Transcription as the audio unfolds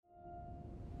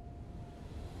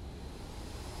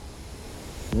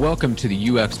Welcome to the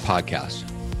UX Podcast,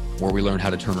 where we learn how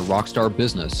to turn a rockstar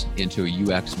business into a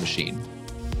UX machine.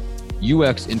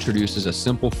 UX introduces a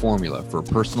simple formula for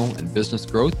personal and business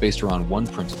growth based around one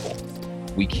principle.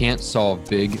 We can't solve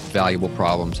big, valuable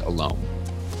problems alone.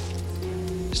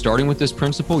 Starting with this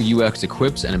principle, UX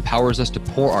equips and empowers us to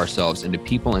pour ourselves into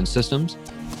people and systems,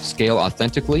 scale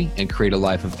authentically, and create a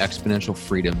life of exponential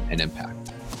freedom and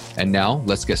impact. And now,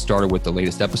 let's get started with the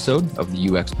latest episode of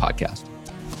the UX Podcast.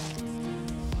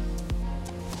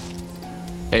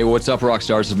 Hey, what's up,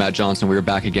 Rockstars? This is Matt Johnson. We're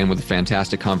back again with a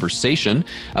fantastic conversation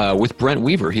with Brent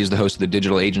Weaver. He's the host of the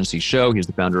Digital Agency Show. He's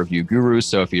the founder of UGurus.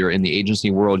 So if you're in the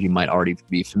agency world, you might already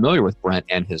be familiar with Brent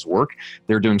and his work.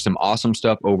 They're doing some awesome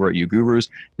stuff over at UGurus.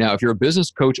 Now, if you're a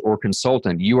business coach or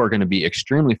consultant, you are going to be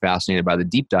extremely fascinated by the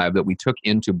deep dive that we took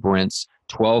into Brent's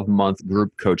 12-month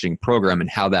group coaching program and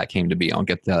how that came to be. I'll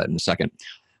get to that in a second.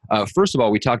 First of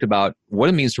all, we talked about what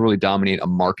it means to really dominate a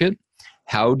market.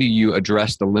 How do you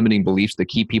address the limiting beliefs that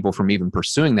keep people from even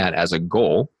pursuing that as a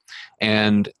goal?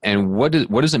 And what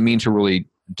does it mean to really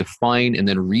define and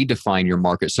then redefine your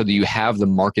market so that you have the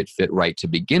market fit right to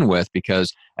begin with?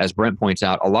 Because as Brent points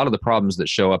out, a lot of the problems that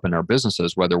show up in our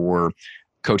businesses, whether we're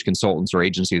coach consultants or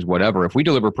agencies, whatever, if we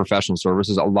deliver professional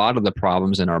services, a lot of the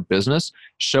problems in our business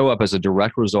show up as a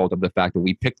direct result of the fact that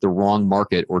we picked the wrong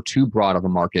market or too broad of a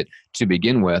market to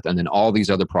begin with, and then all these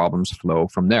other problems flow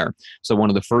from there. So one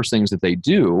of the first things that they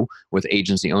do with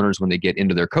agency owners when they get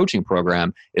into their coaching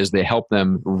program is they help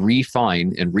them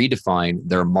refine and redefine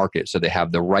their market so they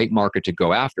have the right market to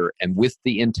go after, and with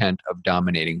the intent of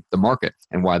dominating the market,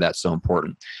 and why that's so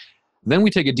important. Then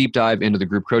we take a deep dive into the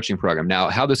group coaching program.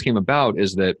 Now, how this came about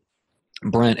is that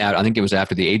Brent, I think it was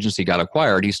after the agency got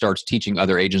acquired, he starts teaching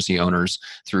other agency owners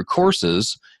through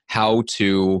courses how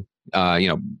to,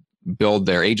 build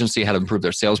their agency, how to improve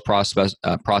their sales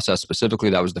process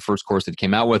specifically. That was the first course that he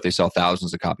came out with. They sell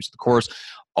thousands of copies of the course.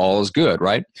 All is good,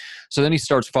 right? So then he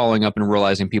starts following up and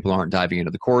realizing people aren't diving into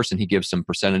the course, and he gives some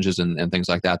percentages and things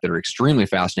like that are extremely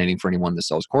fascinating for anyone that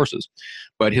sells courses.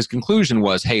 But his conclusion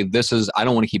was, hey, I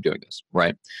don't want to keep doing this,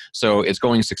 right? So it's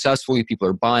going successfully, people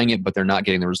are buying it, but they're not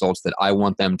getting the results that I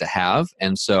want them to have.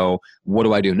 And so what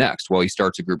do I do next? Well, he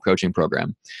starts a group coaching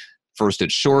program. First,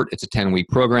 it's short. It's a 10-week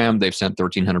program. They've sent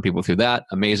 1,300 people through that.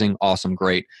 Amazing, awesome,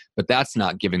 great. But that's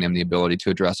not giving them the ability to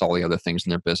address all the other things in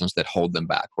their business that hold them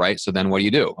back, right? So then what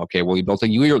do? Okay, well, he built a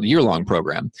year-long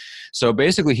program. So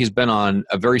basically, he's been on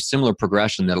a very similar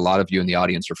progression that a lot of you in the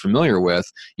audience are familiar with.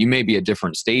 You may be at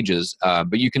different stages,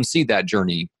 but you can see that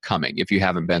journey coming if you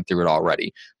haven't been through it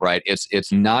already, right?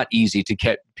 It's not easy to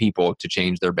get people to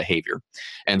change their behavior.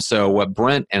 And so what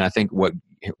Brent, and I think what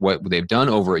they've done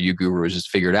over at UGurus is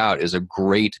figured out is a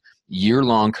great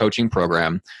year-long coaching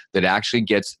program that actually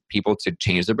gets people to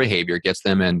change their behavior, gets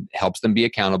them and helps them be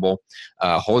accountable,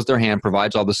 holds their hand,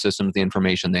 provides all the systems, the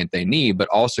information that they need, but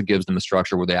also gives them a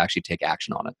structure where they actually take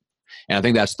action on it. And I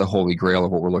think that's the holy grail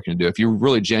of what we're looking to do. If you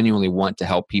really genuinely want to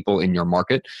help people in your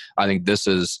market, I think this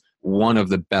is one of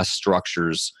the best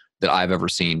structures that I've ever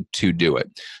seen to do it.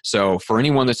 So for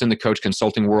anyone that's in the coach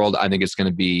consulting world, I think it's going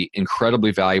to be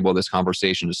incredibly valuable. This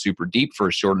conversation is super deep for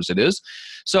as short as it is.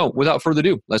 So without further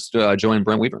ado, let's join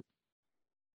Brent Weaver.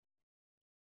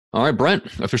 All right, Brent,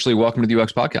 officially welcome to the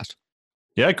UX Podcast.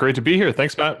 Yeah, great to be here.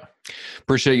 Thanks, Matt.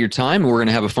 Appreciate your time. We're going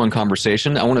to have a fun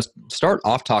conversation. I want to start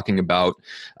off talking about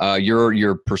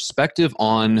your perspective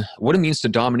on what it means to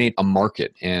dominate a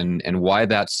market and why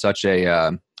that's such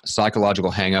a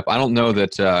psychological hang-up. I don't know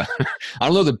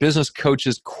that business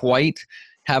coaches quite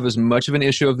have as much of an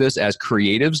issue of this as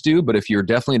creatives do, but if you're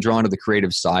definitely drawn to the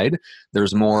creative side,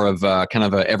 there's more of kind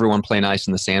of a everyone play nice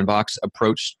in the sandbox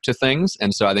approach to things.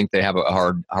 And so I think they have a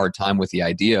hard time with the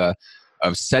idea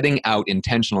of setting out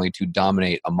intentionally to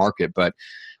dominate a market. But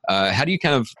how do you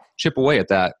kind of chip away at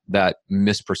that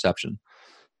misperception?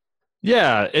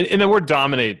 Yeah, and the word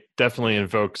dominate definitely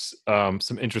invokes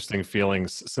some interesting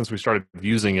feelings since we started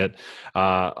using it.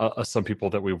 Some people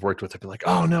that we've worked with have been like,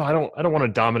 "Oh no, I don't want to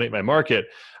dominate my market."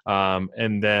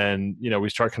 And then we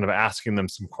start kind of asking them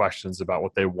some questions about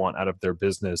what they want out of their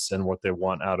business and what they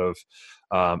want out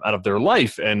of their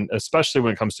life, and especially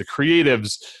when it comes to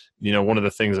creatives, one of the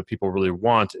things that people really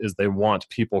want is they want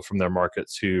people from their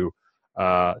market to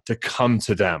come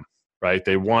to them. Right?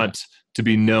 They want to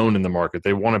be known in the market.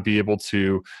 They want to be able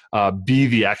to be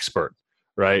the expert,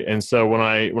 right? And so when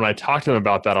I talk to them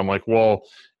about that, I'm like, well,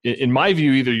 in my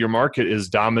view, either your market is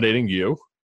dominating you,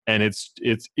 and it's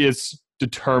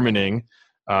determining,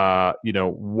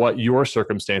 what your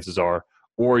circumstances are,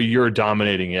 or you're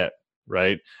dominating it,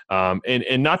 right?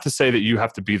 And not to say that you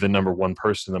have to be the number one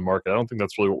person in the market. I don't think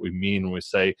that's really what we mean when we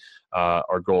say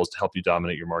our goal is to help you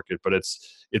dominate your market. But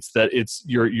it's that it's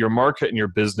your market and your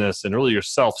business and really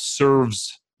yourself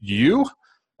serves you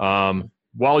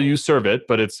while you serve it.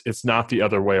 But it's not the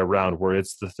other way around, where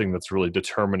it's the thing that's really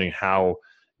determining how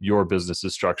your business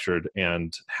is structured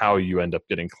and how you end up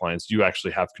getting clients. You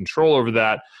actually have control over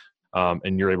that,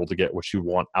 and you're able to get what you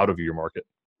want out of your market.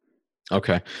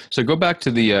 Okay. So go back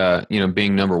to the,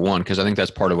 being number one, because I think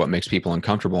that's part of what makes people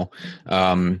uncomfortable.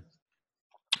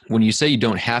 When you say you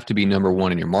don't have to be number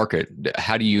one in your market,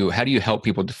 how do you help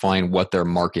people define what their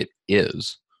market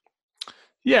is?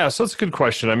 Yeah, so that's a good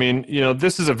question. I mean,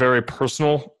 this is a very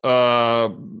personal,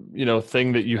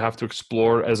 thing that you have to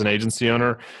explore as an agency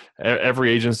owner.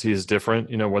 Every agency is different,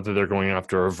 whether they're going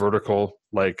after a vertical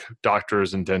like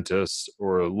doctors and dentists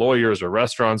or lawyers or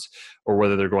restaurants, or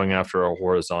whether they're going after a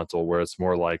horizontal where it's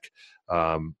more like,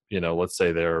 let's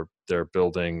say they're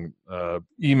building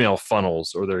email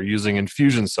funnels, or they're using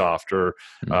Infusionsoft, or,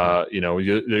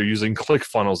 they're using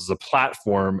ClickFunnels as a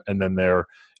platform, and then they're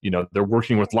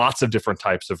working with lots of different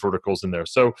types of verticals in there.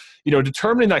 So,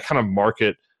 determining that kind of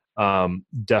market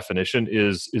definition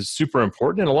is super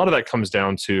important. And a lot of that comes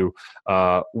down to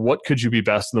what could you be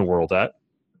best in the world at?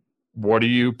 What are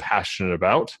you passionate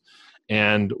about?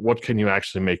 And what can you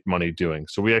actually make money doing?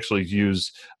 So we actually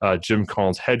use Jim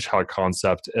Collins' hedgehog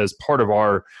concept as part of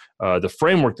our the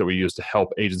framework that we use to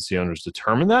help agency owners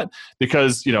determine that.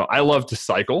 Because, I love to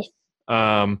cycle.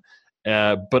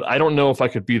 But I don't know if I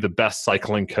could be the best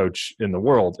cycling coach in the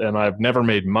world. And I've never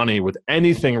made money with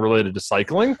anything related to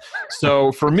cycling.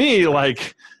 So for me,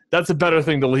 that's a better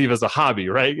thing to leave as a hobby,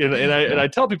 right? And I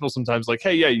tell people sometimes,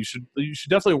 hey, yeah, you should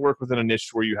definitely work within a niche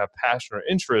where you have passion or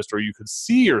interest, or you could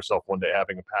see yourself one day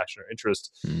having a passion or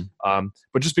interest.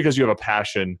 But just because you have a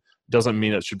passion doesn't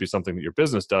mean it should be something that your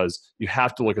business does. You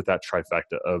have to look at that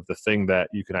trifecta of the thing that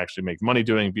you can actually make money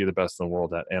doing, be the best in the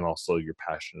world at, and also you're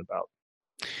passionate about.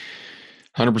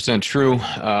 100% true.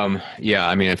 Yeah,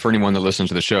 I mean, for anyone that listens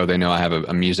to the show, they know I have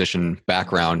a musician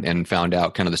background and found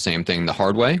out kind of the same thing the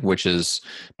hard way, which is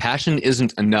passion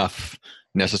isn't enough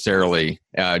necessarily.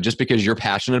 Just because you're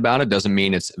passionate about it doesn't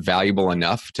mean it's valuable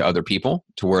enough to other people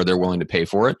to where they're willing to pay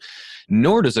for it.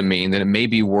 Nor does it mean that it may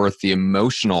be worth the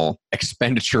emotional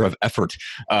expenditure of effort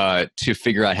to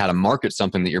figure out how to market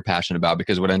something that you're passionate about,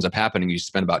 because what ends up happening is you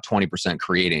spend about 20%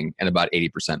 creating and about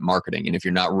 80% marketing. And if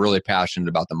you're not really passionate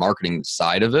about the marketing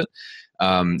side of it,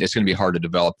 it's going to be hard to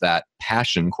develop that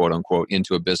passion, quote unquote,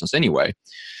 into a business anyway.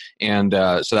 And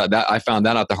so that I found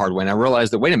that out the hard way. And I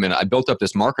realized that, wait a minute, I built up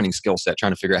this marketing skill set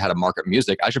trying to figure out how to market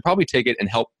music. I should probably take it and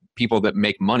help people that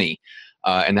make money.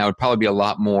 And that would probably be a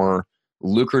lot more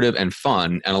lucrative and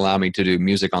fun, and allow me to do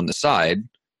music on the side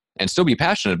and still be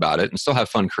passionate about it and still have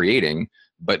fun creating,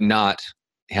 but not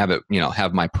have it,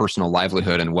 have my personal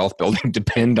livelihood and wealth building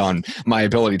depend on my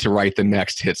ability to write the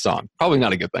next hit song. Probably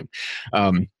not a good thing.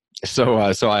 So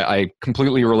I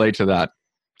completely relate to that.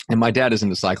 And my dad is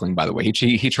into cycling, by the way.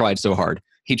 He tried so hard.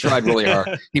 He tried really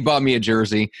hard. He bought me a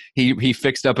jersey. He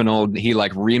fixed up he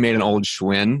remade an old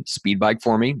Schwinn speed bike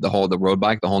for me, the road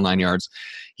bike, the whole 9 yards.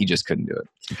 He just couldn't do it.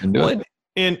 He couldn't do it.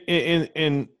 And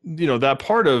that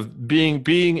part of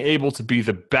being able to be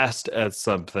the best at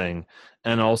something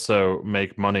and also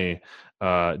make money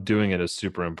doing it is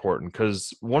super important.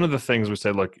 Because one of the things we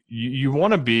say, look, you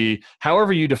want to be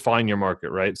however you define your market,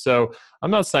 right? So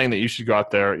I'm not saying that you should go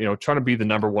out there, trying to be the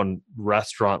number one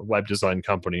restaurant web design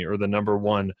company or the number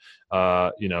one,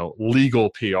 legal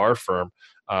PR firm.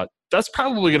 That's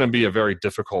probably going to be a very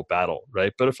difficult battle,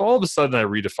 right? But if all of a sudden I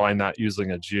redefine that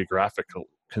using a geographical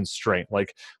constraint,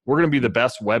 like we're going to be the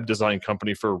best web design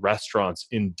company for restaurants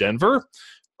in Denver,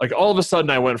 like all of a sudden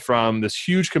I went from this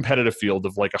huge competitive field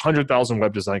of 100,000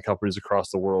 web design companies across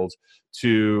the world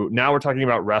to now we're talking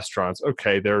about restaurants.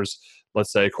 Okay, there's,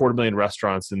 let's say, 250,000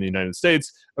 restaurants in the United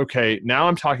States. Okay, now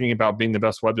I'm talking about being the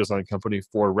best web design company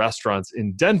for restaurants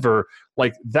in Denver.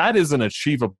 That is an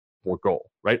achievable goal,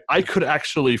 right? I could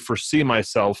actually foresee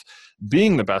myself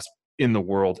being the best in the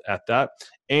world at that.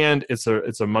 And it's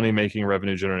a money-making,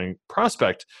 revenue-generating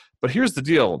prospect. But here's the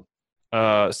deal.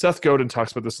 Seth Godin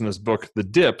talks about this in his book, The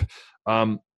Dip.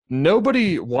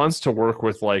 Nobody wants to work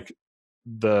with the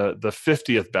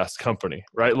 50th best company,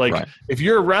 right? Right. If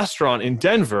you're a restaurant in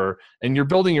Denver and you're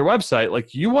building your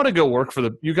website, you want to go work for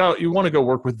you want to go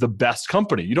work with the best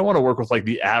company. You don't want to work with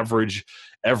the average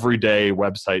everyday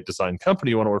website design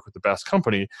company. You want to work with the best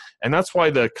company. And that's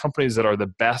why the companies that are the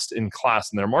best in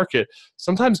class in their market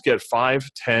sometimes get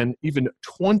 5, 10, even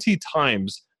 20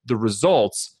 times the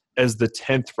results as the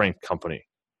 10th ranked company.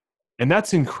 And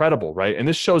that's incredible, right? And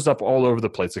this shows up all over the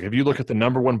place. Like if you look at the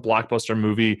number one blockbuster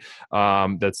movie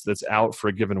that's out for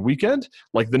a given weekend,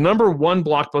 like the number one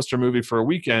blockbuster movie for a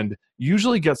weekend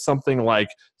usually gets something like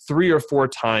 3 or 4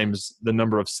 times the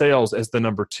number of sales as the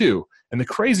number two. And the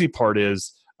crazy part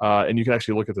is, and you can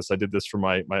actually look at this. I did this for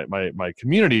my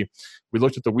community. We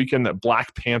looked at the weekend that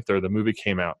Black Panther, the movie,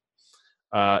 came out.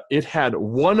 It had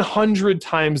 100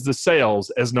 times the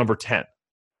sales as number 10.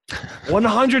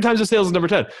 100 times the sales is number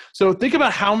 10. So think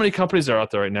about how many companies are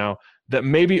out there right now that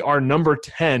maybe are number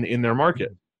 10 in their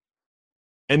market.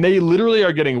 And they literally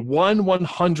are getting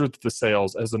 1/100th the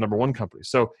sales as the number one company.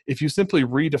 So if you simply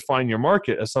redefine your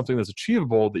market as something that's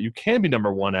achievable, that you can be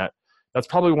number one at, that's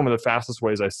probably one of the fastest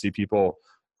ways I see people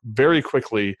very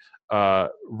quickly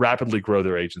rapidly grow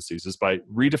their agencies, is by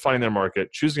redefining their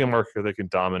market, choosing a market that they can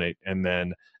dominate, and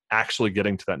then actually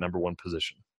getting to that number one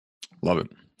position. Love it.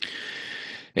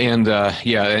 And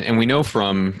and we know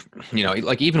from,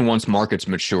 like even once markets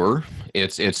mature,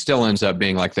 it still ends up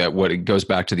being like that. What it goes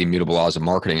back to the immutable laws of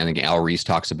marketing. I think Al Ries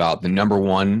talks about the number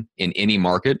one in any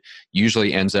market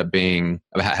usually ends up being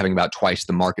having about twice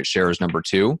the market share as number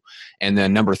two, and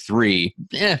then number three,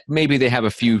 maybe they have a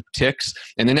few ticks,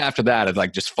 and then after that it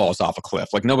like just falls off a cliff.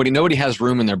 Like nobody has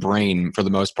room in their brain for the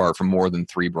most part for more than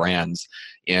 3 brands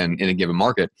in a given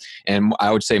market. And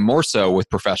I would say more so with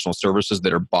professional services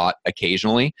that are bought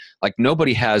occasionally. Like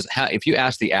nobody has, if you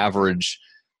ask the average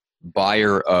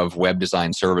buyer of web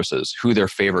design services who their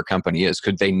favorite company is,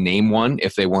 could they name one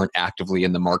if they weren't actively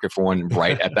in the market for one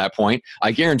right at that point?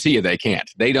 I guarantee you they can't.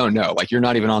 They don't know. Like you're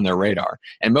not even on their radar.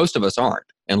 And most of us aren't,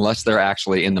 unless they're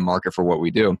actually in the market for what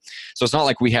we do. So it's not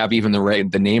like we have even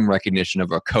the name recognition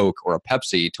of a Coke or a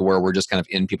Pepsi to where we're just kind of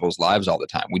in people's lives all the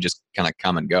time. We just kind of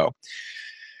come and go.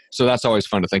 So that's always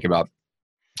fun to think about.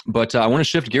 But I want to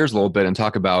shift gears a little bit and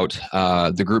talk about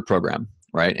the group program,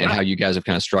 right? And how you guys have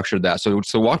kind of structured that.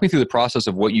 So walk me through the process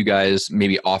of what you guys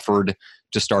maybe offered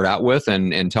to start out with,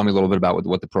 and tell me a little bit about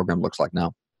what the program looks like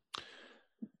now.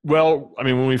 Well, I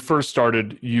mean, when we first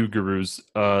started uGurus,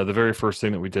 the very first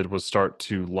thing that we did was start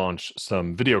to launch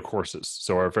some video courses.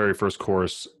 So our very first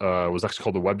course was actually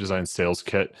called the Web Design Sales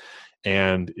Kit.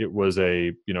 And it was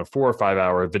a 4 or 5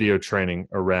 hour video training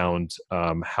around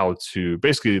how to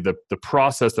basically the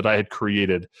process that I had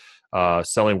created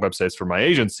selling websites for my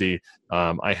agency.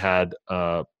 I had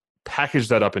packaged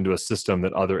that up into a system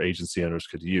that other agency owners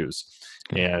could use.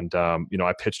 And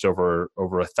I pitched over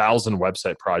 1,000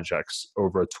 website projects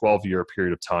over a 12-year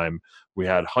period of time. We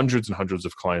had hundreds and hundreds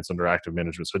of clients under active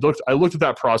management. So I looked at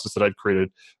that process that I'd created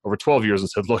over 12 years and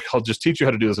said, look, I'll just teach you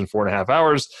how to do this in 4.5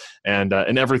 hours, and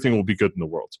everything will be good in the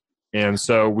world. And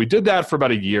so we did that for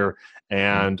about a year,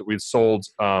 and we'd sold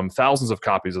thousands of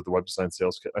copies of the Web Design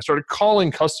Sales Kit. I started calling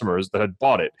customers that had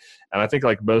bought it. And I think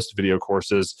like most video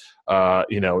courses,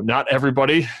 not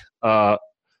everybody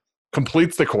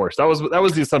completes the course. That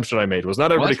was the assumption I made, was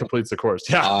not everybody completes the course.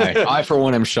 Yeah. I for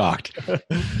one am shocked.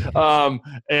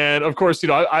 And of course,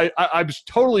 I was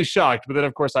totally shocked, but then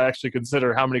of course I actually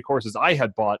consider how many courses I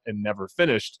had bought and never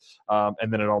finished.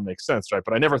 And then it all makes sense, right?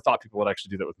 But I never thought people would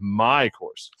actually do that with my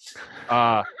course.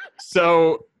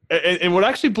 And what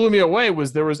actually blew me away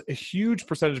was there was a huge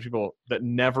percentage of people that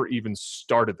never even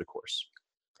started the course.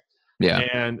 Yeah.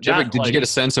 And did you get a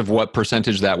sense of what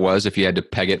percentage that was if you had to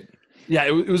peg it? Yeah,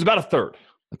 it was about a third.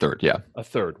 A third, yeah. A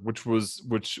third,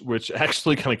 which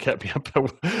actually kind of kept me up.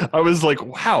 I was like,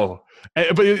 wow.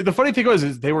 But the funny thing was,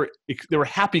 is they were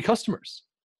happy customers.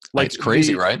 Like it's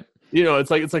crazy, right?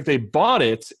 It's like they bought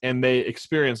it and they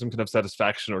experienced some kind of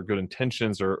satisfaction or good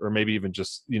intentions, or maybe even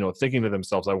just thinking to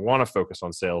themselves, I want to focus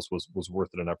on sales was worth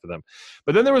it enough for them.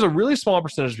 But then there was a really small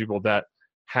percentage of people that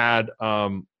had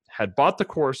bought the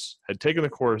course, had taken the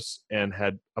course, and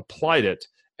had applied it.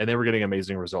 And they were getting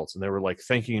amazing results. And they were like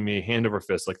thanking me hand over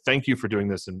fist, like, thank you for doing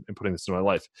this and putting this in my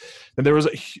life. And there was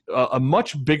a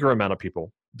much bigger amount of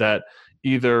people that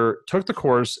either took the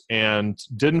course and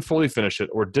didn't fully finish it,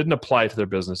 or didn't apply it to their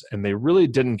business, and they really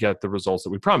didn't get the results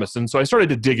that we promised. And so I started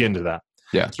to dig into that.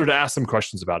 Yeah. Started to ask some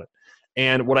questions about it.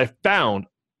 And what I found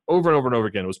over and over and over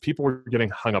again was people were getting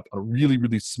hung up on really,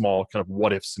 really small kind of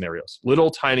what if scenarios, little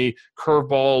tiny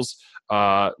curveballs,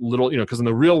 because in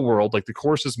the real world, like the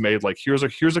course is made like here's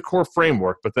a core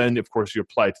framework, but then of course you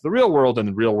apply it to the real world, and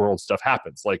the real world stuff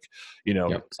happens. Like,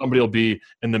 somebody will be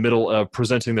in the middle of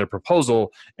presenting their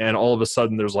proposal, and all of a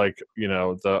sudden there's like,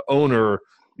 the owner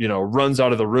runs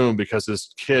out of the room because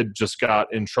his kid just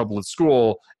got in trouble at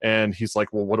school, and he's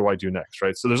like, well, what do I do next?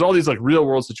 Right. So there's all these like real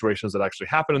world situations that actually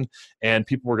happen, and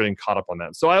people were getting caught up on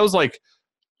that. So I was like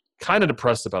kind of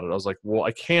depressed about it. I was like, well,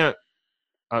 I can't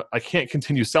I can't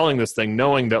continue selling this thing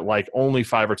knowing that like only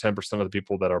 5 or 10% of the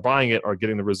people that are buying it are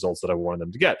getting the results that I wanted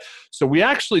them to get. So we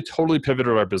actually totally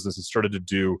pivoted our business and started to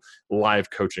do live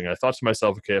coaching. I thought to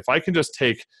myself, okay, if I can just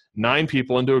take 9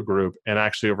 people into a group and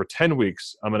actually over 10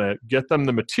 weeks, I'm going to get them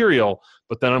the material,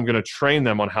 but then I'm going to train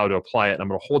them on how to apply it. And I'm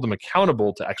going to hold them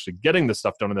accountable to actually getting this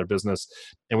stuff done in their business.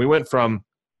 And we went from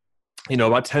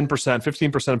about 10%,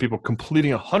 15% of people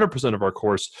completing 100% of our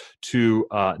course to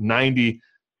 95%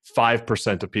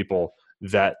 of people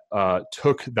that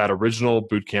took that original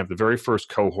boot camp, the very first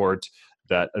cohort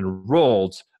that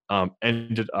enrolled,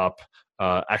 ended up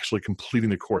actually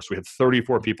completing the course. We had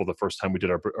 34 people the first time we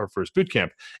did our first boot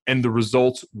camp, and the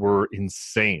results were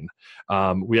insane.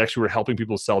 We actually were helping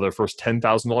people sell their first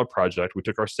 $10,000 project. We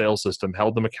took our sales system,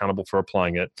 held them accountable for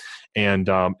applying it, and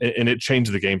it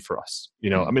changed the game for us.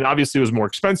 I mean, obviously it was more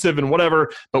expensive and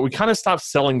whatever, but we kind of stopped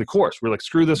selling the course. We're like,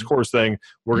 screw this course thing.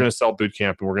 We're going to sell boot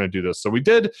camp, and we're going to do this. So we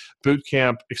did boot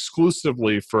camp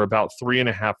exclusively for about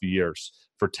 3.5 years.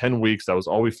 For 10 weeks, that was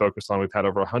all we focused on. We've had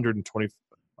over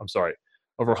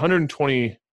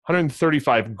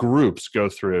 135 groups go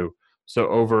through. So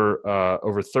over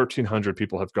 1,300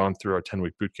 people have gone through our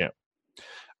 10-week boot camp.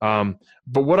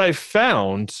 But what I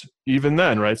found even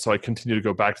then, right? So I continue to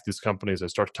go back to these companies. I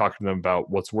start talking to them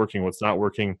about what's working, what's not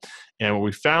working. And what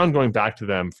we found going back to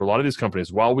them for a lot of these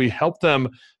companies, while we helped them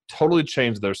totally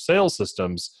change their sales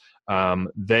systems,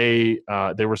 they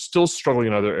were still struggling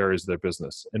in other areas of their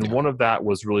business. And one of that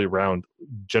was really around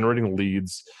generating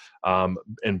leads,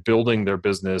 and building their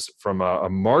business from a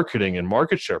marketing and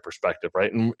market share perspective,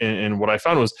 right? And what I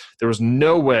found was there was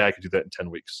no way I could do that in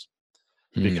 10 weeks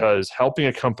because helping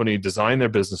a company design their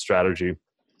business strategy,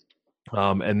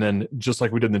 and then just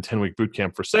like we did in the 10-week boot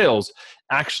camp for sales,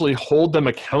 actually hold them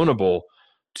accountable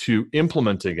to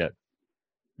implementing it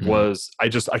was I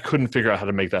couldn't figure out how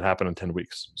to make that happen in 10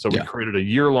 weeks. So we created a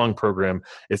year-long program.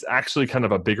 It's actually kind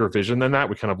of a bigger vision than that.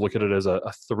 We kind of look at it as a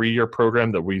 3-year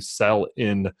program that we sell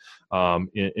in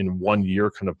 1 year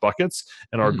kind of buckets.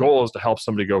 And our goal is to help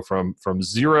somebody go from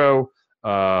zero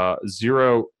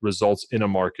results in a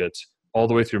market all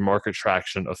the way through market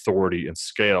traction, authority, and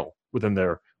scale within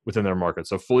their market.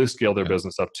 So fully scale their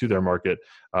business up to their market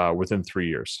within 3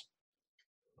 years.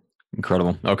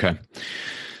 Incredible. Okay.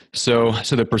 So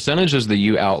the percentages that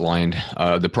you outlined,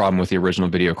 the problem with the original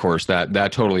video course,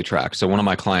 that totally tracks. So one of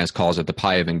my clients calls it the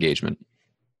pie of engagement,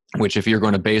 which if you're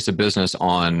going to base a business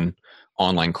on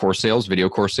online course sales, video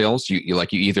course sales, you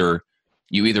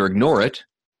either ignore it,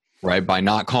 right, by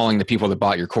not calling the people that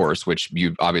bought your course, which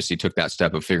you obviously took that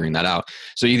step of figuring that out.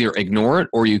 So either ignore it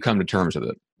or you come to terms with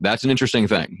it. That's an interesting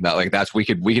thing.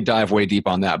 We could dive way deep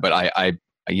on that, but I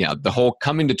the whole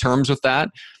coming to terms with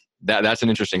that's an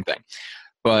interesting thing.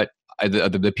 But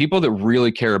the people that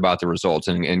really care about the results,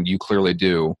 and you clearly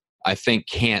do, I think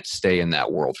can't stay in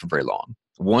that world for very long.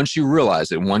 Once you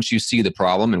realize it, once you see the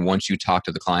problem, and once you talk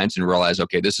to the clients and realize,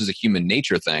 okay, this is a human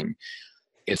nature thing,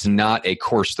 it's not a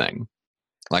course thing.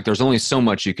 Like there's only so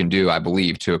much you can do, I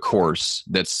believe, to a course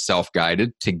that's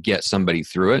self-guided to get somebody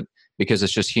through it, because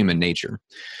it's just human nature.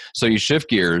 So you shift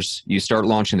gears, you start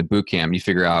launching the boot camp, you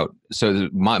figure out, so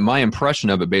my impression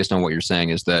of it based on what you're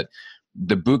saying is that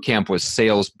the boot camp was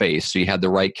sales based. So you had the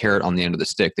right carrot on the end of the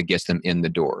stick that gets them in the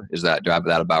door. Do I have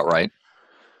that about right?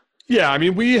 Yeah. I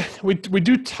mean, we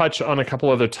do touch on a couple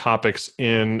other topics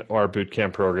in our boot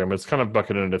camp program. It's kind of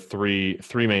bucketed into three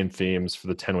main themes for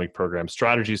the 10-week program: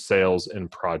 strategy, sales, and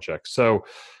projects. So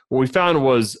what we found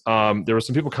was there were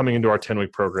some people coming into our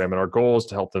 10-week program, and our goal is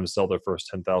to help them sell their first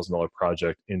 $10,000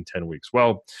 project in 10 weeks.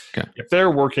 Well, if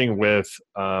they're working with,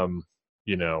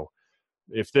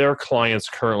 if their clients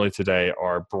currently today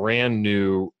are brand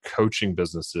new coaching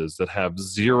businesses that have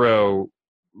zero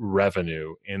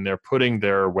revenue, and they're putting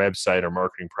their website or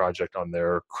marketing project on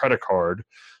their credit card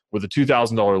with a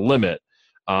 $2,000 limit,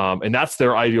 and that's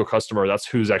their ideal customer. That's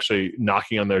who's actually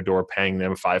knocking on their door, paying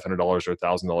them $500 or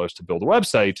 $1,000 to build a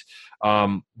website.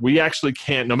 We actually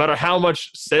can't, no matter how much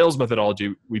sales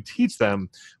methodology we teach them,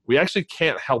 we actually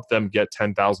can't help them get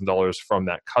 $10,000 from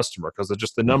that customer because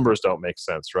the numbers don't make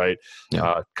sense, right?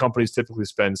 Yeah. Companies typically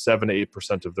spend 7 to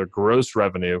 8% of their gross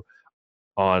revenue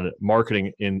on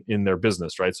marketing in their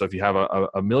business, right? So if you have a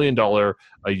 $1 million a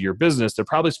year business, they're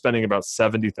probably spending about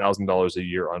 $70,000 a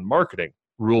year on marketing.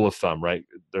 Rule of thumb, right?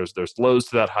 There's lows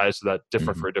to that, highs to that,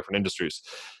 different for different industries.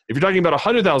 If you're talking about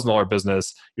 $100,000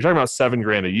 business, you're talking about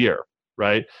 $7,000 a year,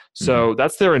 right? So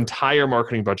that's their entire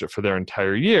marketing budget for their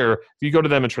entire year. If you go to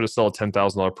them and try to sell a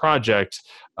 $10,000 project,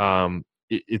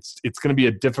 it's going to be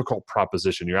a difficult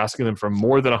proposition. You're asking them for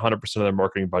more than 100% of their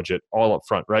marketing budget all up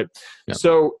front, right? Yeah.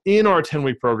 So in our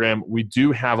 10-week program, we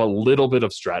do have a little bit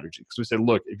of strategy, because we say,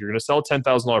 look, if you're going to sell a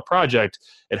 $10,000 project,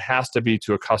 it has to be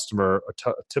to a customer,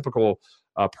 a typical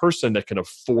person that can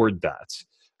afford that.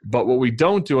 But what we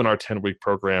don't do in our 10-week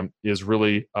program is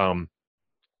really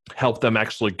help them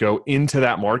actually go into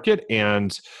that market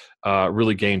and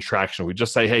really gain traction. We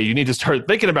just say, hey, you need to start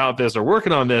thinking about this or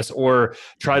working on this, or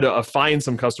try to find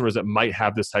some customers that might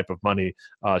have this type of money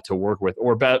to work with.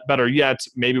 Or better yet,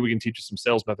 maybe we can teach you some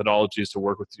sales methodologies to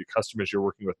work with your customers you're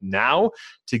working with now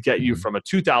to get you from a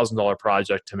 $2,000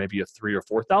 project to maybe a $3,000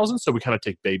 or $4,000. So we kind of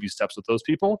take baby steps with those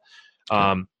people.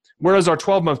 Whereas our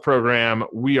 12-month program,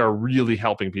 we are really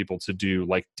helping people to do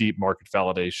like deep market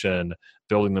validation,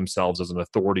 building themselves as an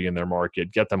authority in their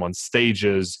market, get them on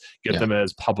stages, get them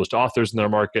as published authors in their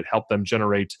market, help them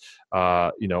generate,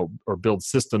 or build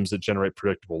systems that generate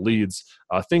predictable leads,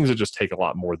 things that just take a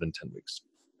lot more than 10 weeks.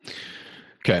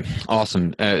 Okay,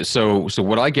 awesome. So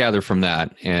what I gather from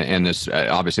that, and this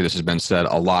obviously this has been said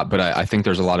a lot, but I think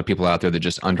there's a lot of people out there that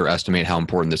just underestimate how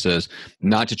important this is,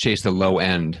 not to chase the low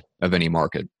end of any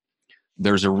market.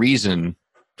 There's a reason,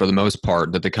 for the most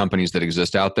part, that the companies that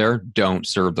exist out there don't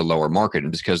serve the lower market,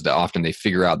 and it's because often they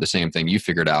figure out the same thing you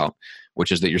figured out,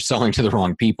 which is that you're selling to the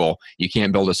wrong people. You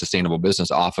can't build a sustainable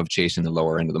business off of chasing the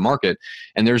lower end of the market.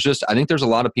 And I think there's a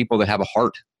lot of people that have a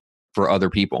heart for other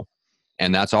people,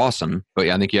 and that's awesome. But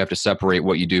I think you have to separate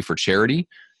what you do for charity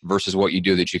versus what you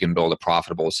do that you can build a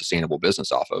profitable, sustainable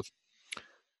business off of.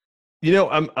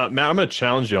 Matt, I'm going to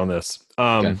challenge you on this.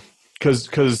 Okay.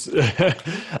 Because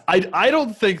I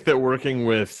don't think that working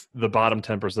with the bottom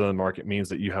 10% of the market means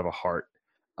that you have a heart.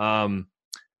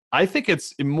 I think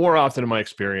it's more often, in my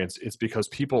experience, it's because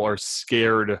people are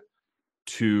scared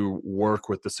to work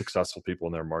with the successful people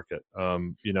in their market.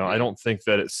 I don't think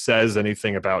that it says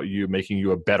anything about you, making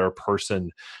you a better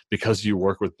person because you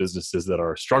work with businesses that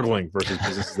are struggling versus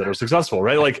businesses that are successful,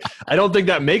 right? Like, I don't think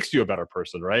that makes you a better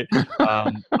person, right?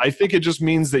 I think it just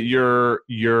means that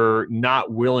you're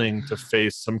not willing to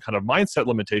face some kind of mindset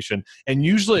limitation. And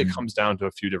usually it comes down to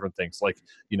a few different things. Like,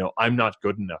 I'm not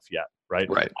good enough yet. Right?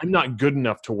 I'm not good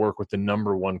enough to work with the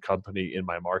number one company in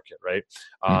my market, right?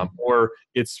 Or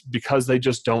it's because they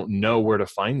just don't know where to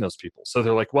find those people. So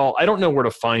they're like, well, I don't know where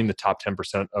to find the top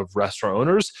 10% of restaurant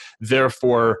owners.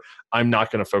 Therefore, I'm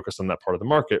not going to focus on that part of the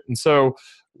market. And so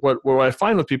what I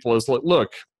find with people is,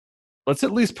 look, let's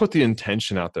at least put the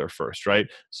intention out there first, right?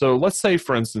 So let's say,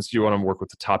 for instance, you want to work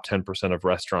with the top 10% of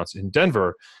restaurants in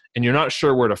Denver, and you're not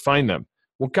sure where to find them.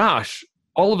 Well, gosh,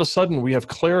 all of a sudden we have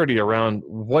clarity around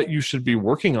what you should be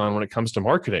working on when it comes to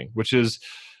marketing, which is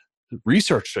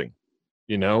researching,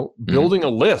 building a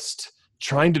list,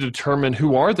 trying to determine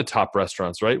who are the top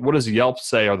restaurants, right? What does Yelp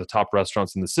say are the top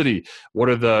restaurants in the city? What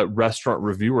do the restaurant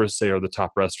reviewers say are the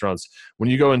top restaurants? When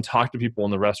you go and talk to people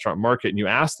in the restaurant market and you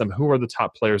ask them, who are the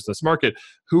top players in this market?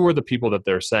 Who are the people that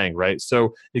they're saying, right?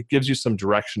 So it gives you some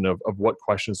direction of what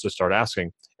questions to start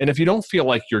asking. And if you don't feel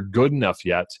like you're good enough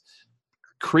yet,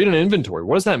 create an inventory.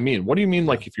 What does that mean? What do you mean?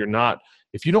 Like, if you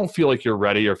don't feel like you're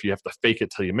ready, or if you have to fake it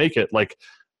till you make it, like,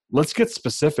 let's get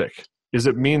specific. Does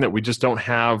it mean that we just don't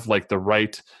have like the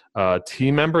right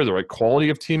team member, the right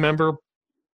quality of team member?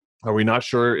 Are we not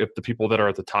sure if the people that are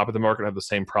at the top of the market have the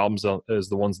same problems as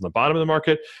the ones in the bottom of the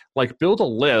market? Like, build a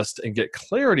list and get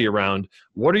clarity around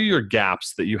what are your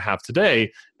gaps that you have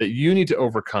today that you need to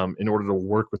overcome in order to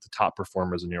work with the top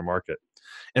performers in your market.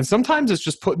 And sometimes it's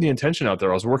just putting the intention out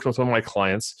there. I was working with one of my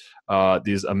clients,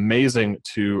 these amazing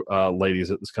two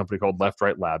ladies at this company called Left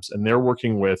Right Labs, and they're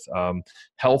working with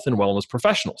health and wellness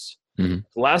professionals. The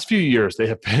last few years, they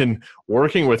have been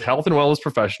working with health and wellness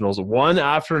professionals, one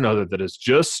after another, that is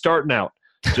just starting out,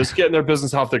 just getting their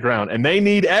business off the ground. And they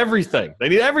need everything. But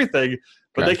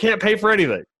they can't pay for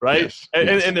anything, right? Yes.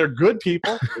 And they're good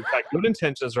people. They've got good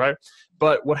intentions, right?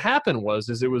 But what happened was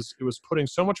it was putting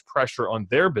so much pressure on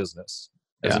their business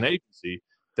as an agency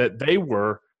that they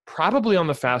were probably on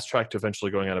the fast track to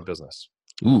eventually going out of business.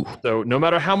 Ooh. So no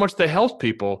matter how much they helped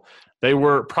people, they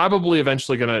were probably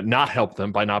eventually going to not help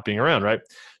them by not being around, right?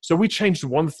 So we changed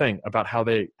one thing about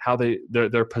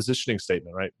their positioning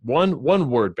statement, right? One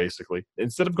word, basically.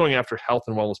 Instead of going after health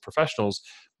and wellness professionals,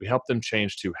 we helped them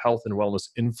change to health and wellness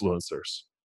influencers.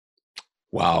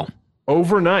 Wow.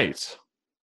 Overnight,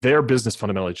 their business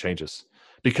fundamentally changes.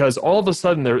 Because all of a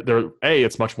sudden,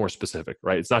 it's much more specific,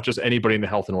 right? It's not just anybody in the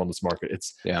health and wellness market.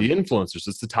 It's the influencers.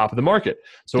 It's the top of the market.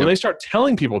 So when they start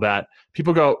telling people that,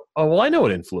 people go, oh, well, I know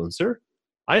an influencer.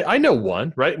 I know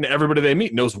one, right? And everybody they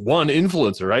meet knows one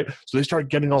influencer, right? So they start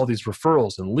getting all these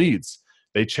referrals and leads.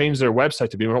 They change their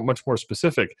website to be much more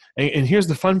specific. And here's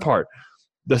the fun part.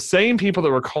 the same people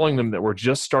that were calling them that were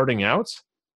just starting out,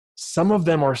 some of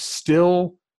them are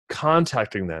still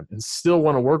contacting them and still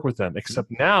want to work with them, except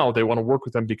now they want to work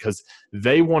with them because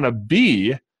they want to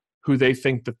be who they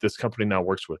think that this company now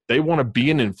works with. They want to be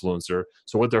an influencer.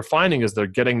 So what they're finding is they're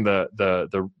getting the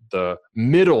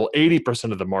middle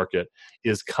 80% of the market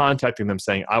is contacting them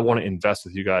saying, I want to invest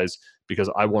with you guys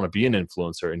because I want to be an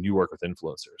influencer and you work with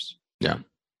influencers. Yeah.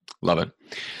 Love it.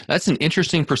 That's an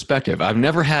interesting perspective. I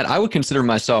would consider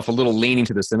myself a little leaning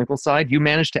to the cynical side. You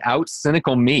managed to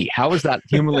out-cynical me. How is that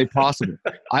humanly possible?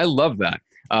 I love that.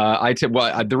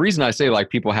 The reason I say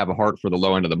like people have a heart for the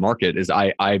low end of the market is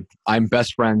I'm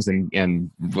best friends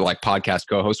and like podcast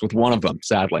co-hosts with one of them,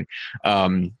 sadly.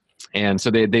 And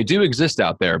so they do exist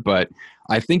out there, but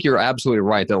I think you're absolutely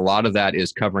right that a lot of that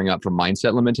is covering up for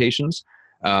mindset limitations.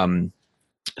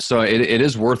 So it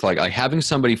is worth like having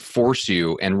somebody force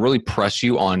you and really press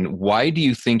you on why do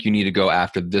you think you need to go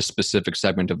after this specific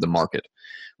segment of the market,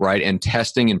 right? And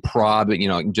testing and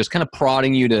just kind of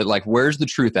prodding you to like, where's the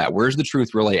truth at? Where's the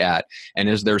truth really at? And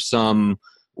is there some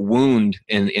wound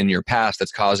in your past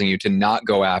that's causing you to not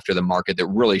go after the market that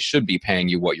really should be paying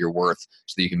you what you're worth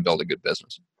so that you can build a good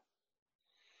business?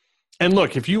 And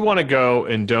look, if you want to go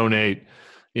and donate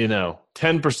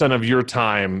 10% of your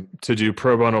time to do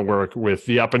pro bono work with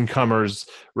the up and comers,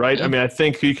 right? I mean, I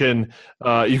think you can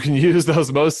use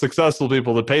those most successful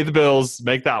people to pay the bills,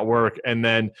 make that work. And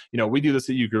then, we do this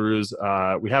at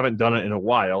uGurus. We haven't done it in a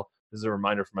while. This is a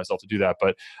reminder for myself to do that.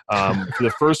 But for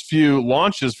the first few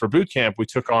launches for Bootcamp, we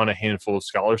took on a handful of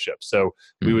scholarships. So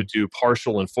we would do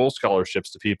partial and full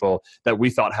scholarships to people that we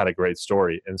thought had a great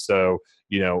story. And so,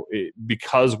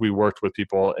 because we worked with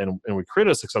people and we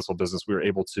created a successful business, we were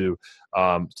able to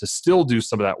still do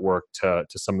some of that work to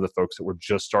some of the folks that were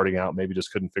just starting out, maybe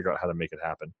just couldn't figure out how to make it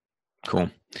happen. Cool.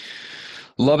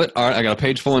 Love it. All right. I got a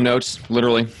page full of notes,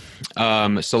 literally.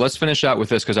 So let's finish out with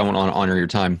this because I want to honor your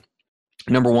time.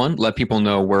 Number one, let people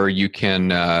know where you can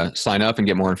sign up and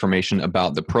get more information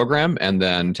about the program, and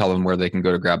then tell them where they can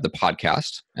go to grab the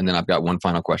podcast. And then I've got one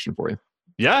final question for you.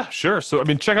 Yeah, sure. So,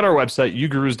 check out our website,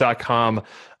 ugurus.com.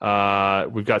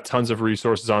 We've got tons of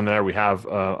resources on there. We have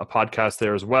a podcast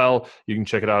there as well. You can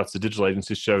check it out. It's the Digital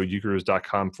Agency Show,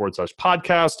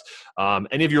 ugurus.com/podcast.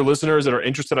 Any of your listeners that are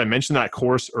interested, I mentioned that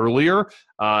course earlier.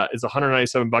 It's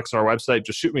 $197 on our website.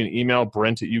 Just shoot me an email,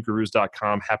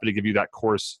 brent@ugurus.com. Happy to give you that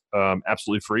course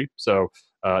absolutely free. So,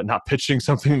 not pitching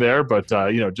something there, but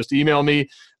just email me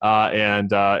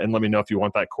and let me know if you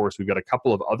want that course. We've got a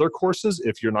couple of other courses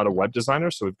if you're not a web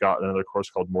designer. So we've got another course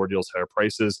called More Deals, Higher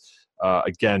Prices.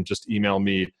 Again, just email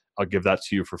me. I'll give that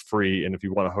to you for free. And if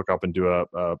you want to hook up and do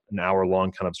an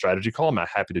hour-long kind of strategy call, I'm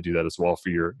happy to do that as well for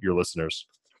your listeners.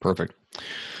 Perfect.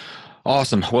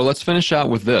 Awesome. Well, let's finish out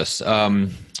with this.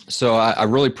 So I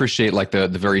really appreciate like the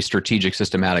very strategic,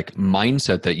 systematic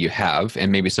mindset that you have,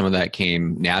 and maybe some of that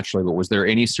came naturally, but was there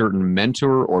any certain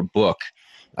mentor or book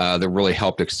that really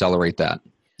helped accelerate that,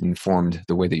 informed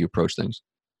the way that you approach things?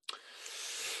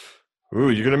 Ooh,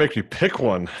 you're going to make me pick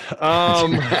one.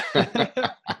 Well,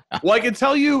 I can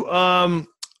tell you my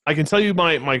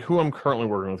who I'm currently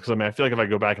working with, because I feel like if I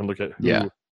go back and look at who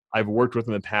I've worked with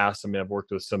in the past, I've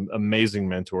worked with some amazing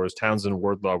mentors. Townsend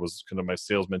Wardlaw was kind of my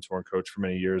sales mentor and coach for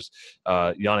many years.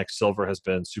 Yannick Silver has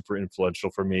been super influential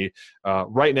for me.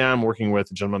 Right now, I'm working with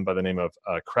a gentleman by the name of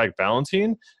Craig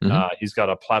Ballantyne. He's got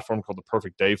a platform called the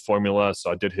Perfect Day Formula.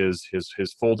 So I did his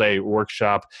full day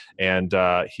workshop, and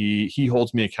he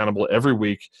holds me accountable every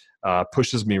week.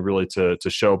 Pushes me really to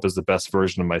show up as the best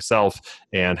version of myself,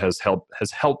 and has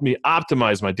helped me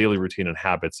optimize my daily routine and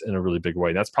habits in a really big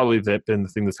way. And that's probably been the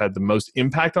thing that's had the most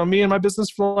impact on me in my business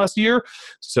for the last year.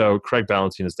 So Craig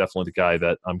Ballantyne is definitely the guy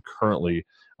that I'm currently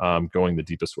going the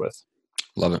deepest with.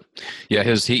 Love it. Yeah,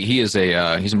 he's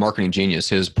a marketing genius.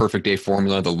 His Perfect Day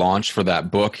Formula, the launch for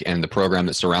that book and the program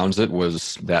that surrounds it,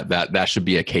 was that should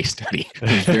be a case study.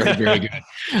 Very, very good.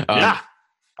 Yeah.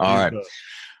 All right.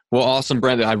 Well, awesome,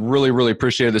 Brent. I really, really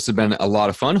appreciate it. This has been a lot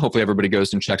of fun. Hopefully everybody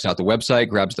goes and checks out the website,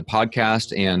 grabs the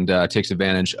podcast, and takes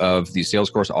advantage of the sales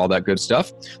course, all that good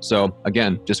stuff. So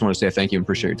again, just want to say thank you and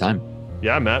appreciate your time.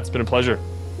 Yeah, Matt, it's been a pleasure.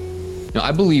 Now,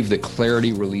 I believe that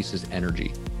clarity releases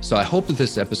energy. So I hope that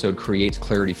this episode creates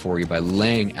clarity for you by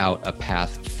laying out a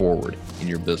path forward in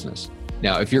your business.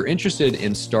 Now, if you're interested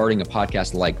in starting a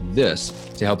podcast like this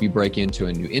to help you break into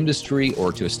a new industry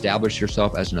or to establish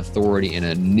yourself as an authority in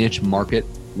a niche market,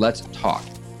 let's talk.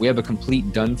 We have a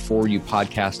complete done-for-you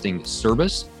podcasting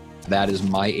service. That is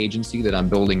my agency that I'm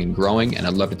building and growing, and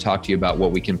I'd love to talk to you about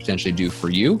what we can potentially do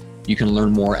for you You can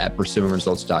learn more at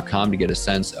pursuingresults.com to get a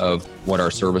sense of what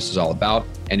our service is all about.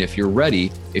 And if you're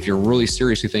ready, if you're really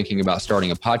seriously thinking about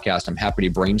starting a podcast, I'm happy to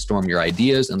brainstorm your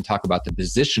ideas and talk about the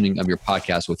positioning of your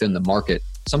podcast within the market,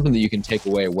 something that you can take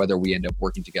away whether we end up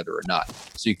working together or not.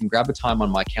 So you can grab a time on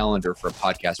my calendar for a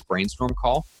podcast brainstorm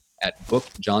call at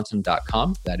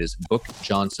bookjohnson.com. That is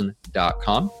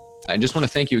bookjohnson.com. I just want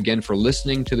to thank you again for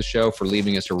listening to the show, for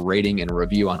leaving us a rating and a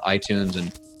review on iTunes,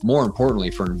 and more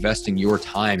importantly, for investing your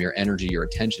time, your energy, your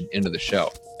attention into the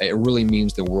show. It really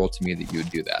means the world to me that you would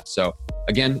do that. So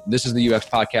again, this is the UX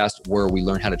Podcast, where we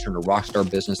learn how to turn a rockstar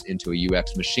business into a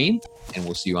UX machine, and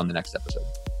we'll see you on the next episode.